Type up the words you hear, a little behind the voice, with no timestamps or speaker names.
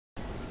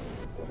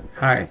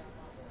Hi,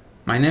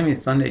 my name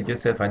is Sunday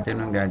Joseph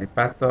Adenuga, the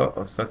pastor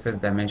of Success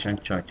Dimension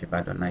Church,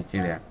 Ibadan,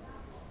 Nigeria.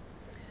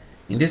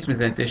 In this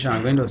presentation,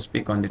 I'm going to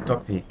speak on the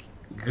topic,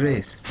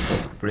 Grace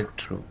for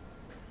Breakthrough.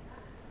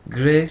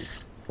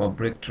 Grace for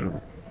Breakthrough.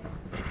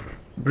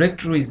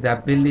 Breakthrough is the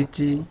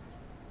ability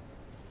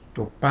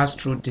to pass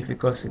through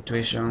difficult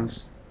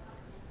situations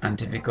and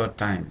difficult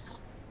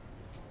times.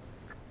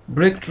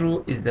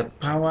 Breakthrough is the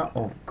power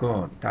of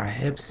God that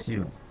helps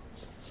you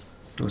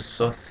to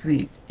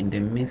succeed in the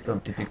midst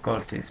of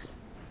difficulties.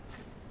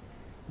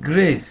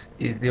 Grace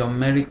is the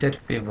unmerited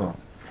favor,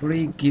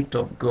 free gift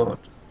of God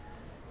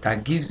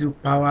that gives you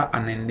power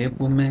and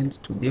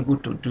enablement to be able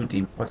to do the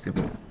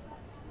impossible.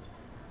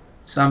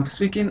 So I'm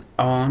speaking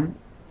on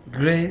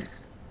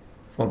grace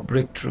for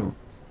breakthrough.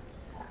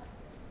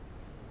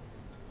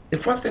 The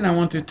first thing I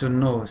want you to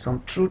know,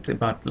 some truth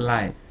about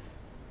life,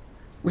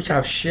 which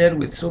I've shared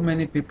with so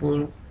many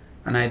people,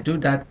 and I do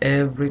that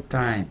every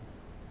time.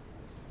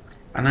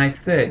 And I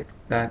said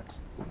that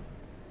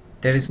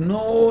there is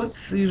no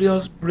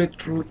serious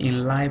breakthrough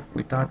in life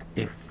without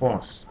a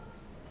force.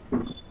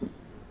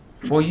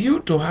 For you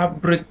to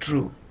have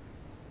breakthrough,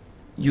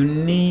 you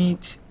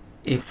need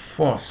a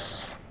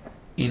force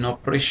in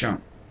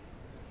operation.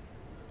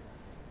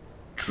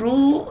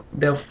 Through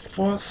the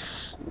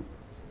force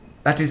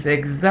that is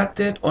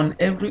exerted on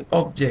every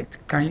object,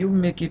 can you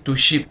make it to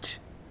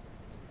shift?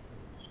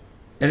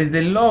 There is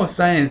a law of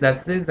science that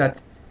says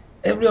that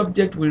every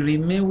object will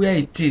remain where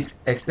it is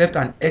except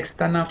an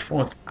external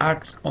force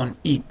acts on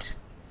it.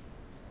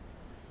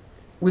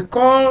 We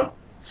call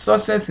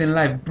success in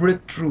life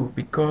breakthrough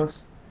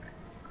because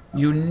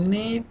you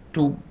need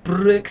to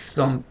break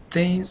some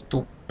things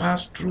to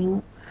pass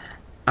through,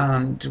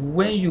 and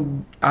when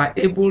you are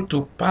able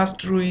to pass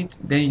through it,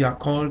 then you are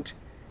called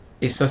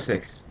a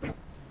success.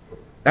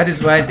 That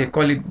is why they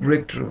call it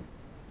breakthrough.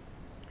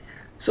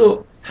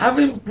 So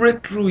having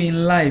breakthrough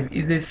in life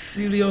is a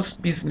serious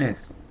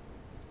business.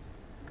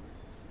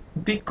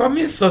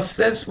 Becoming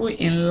successful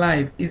in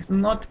life is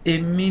not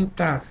a mean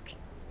task.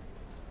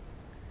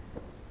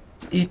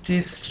 It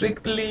is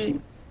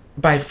strictly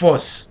by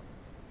force.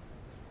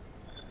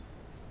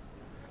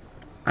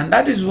 And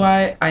that is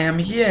why I am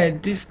here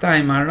this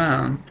time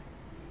around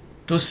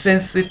to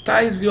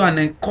sensitize you and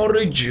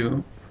encourage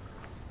you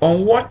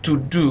on what to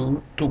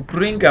do to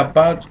bring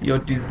about your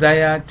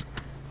desired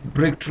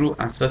breakthrough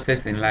and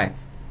success in life.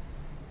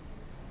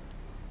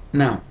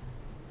 Now,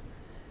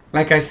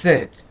 like I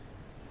said,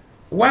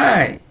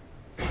 why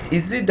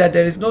is it that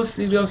there is no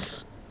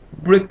serious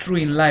breakthrough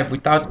in life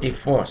without a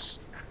force?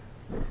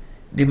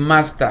 The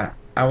Master,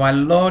 our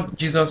Lord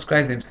Jesus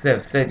Christ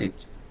himself, said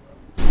it.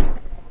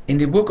 In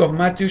the book of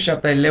Matthew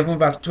chapter 11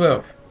 verse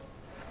 12,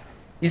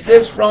 he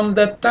says, "From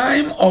the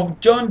time of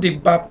John the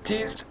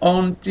Baptist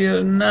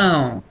until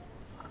now,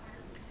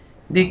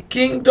 the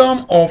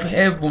kingdom of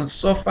heaven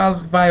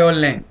suffers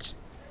violence,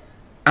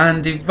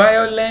 and the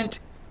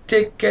violent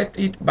taketh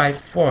it by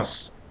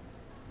force."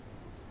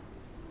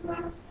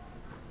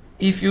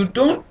 If you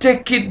don't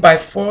take it by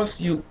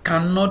force, you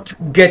cannot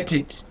get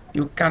it.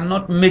 You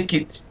cannot make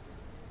it.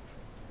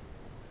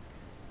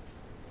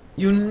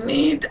 You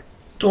need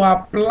to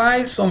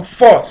apply some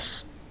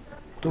force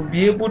to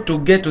be able to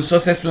get to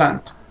success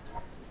land.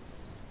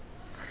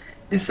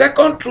 The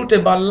second truth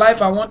about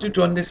life I want you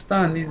to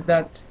understand is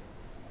that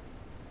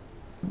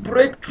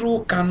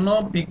breakthrough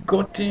cannot be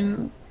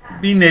gotten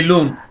being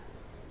alone.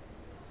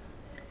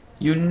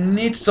 You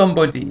need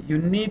somebody. You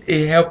need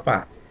a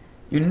helper.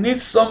 You need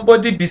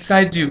somebody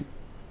beside you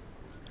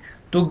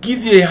to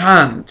give you a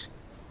hand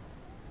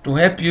to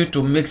help you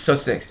to make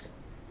success.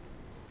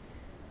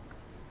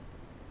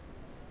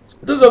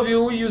 Those of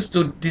you who used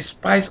to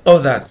despise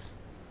others,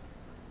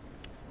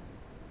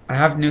 I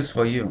have news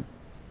for you.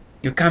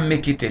 You can't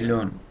make it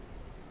alone.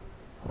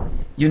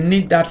 You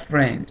need that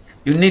friend.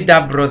 You need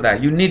that brother.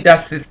 You need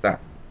that sister.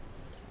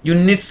 You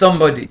need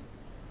somebody.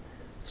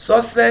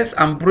 Success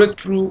and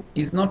breakthrough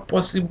is not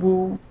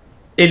possible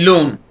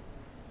alone.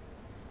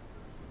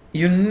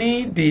 You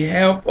need the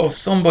help of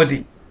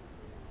somebody.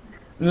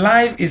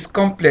 Life is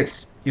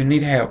complex. You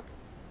need help.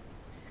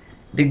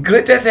 The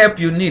greatest help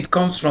you need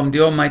comes from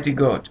the Almighty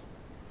God,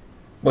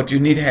 but you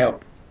need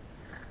help.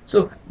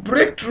 So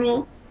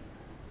breakthrough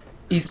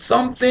is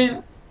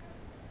something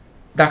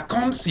that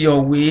comes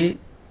your way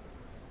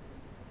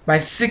by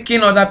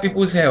seeking other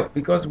people's help,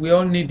 because we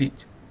all need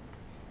it.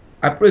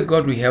 I pray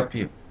God will help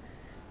you.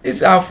 This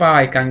is how far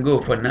I can go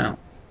for now.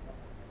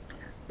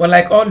 But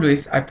like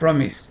always, I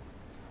promise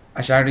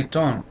I shall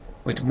return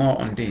with more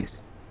on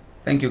this.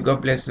 Thank you.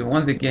 God bless you.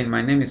 Once again,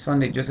 my name is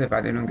Sunday Joseph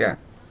Adenuga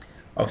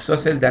of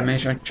Success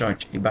Dimension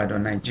Church,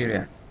 Ibadan,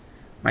 Nigeria.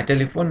 My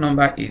telephone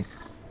number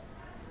is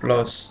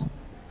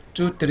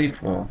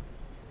 +234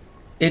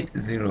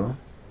 80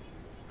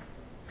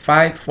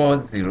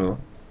 540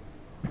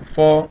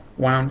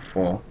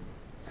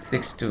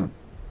 41462.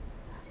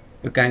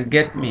 You can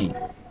get me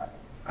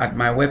at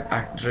my web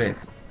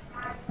address,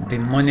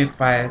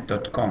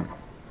 themoneyfile.com.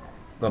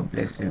 God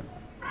bless you.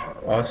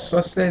 Or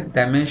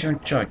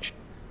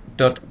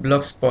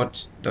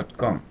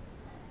successdimensionchurch.blogspot.com.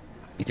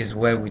 it is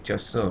well with your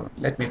soul.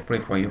 Let me pray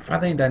for you.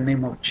 Father, in the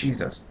name of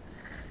Jesus,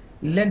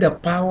 let the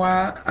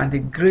power and the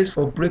grace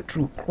for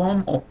breakthrough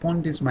come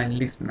upon this my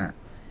listener.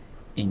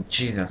 In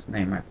Jesus'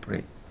 name I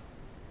pray.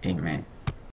 Amen.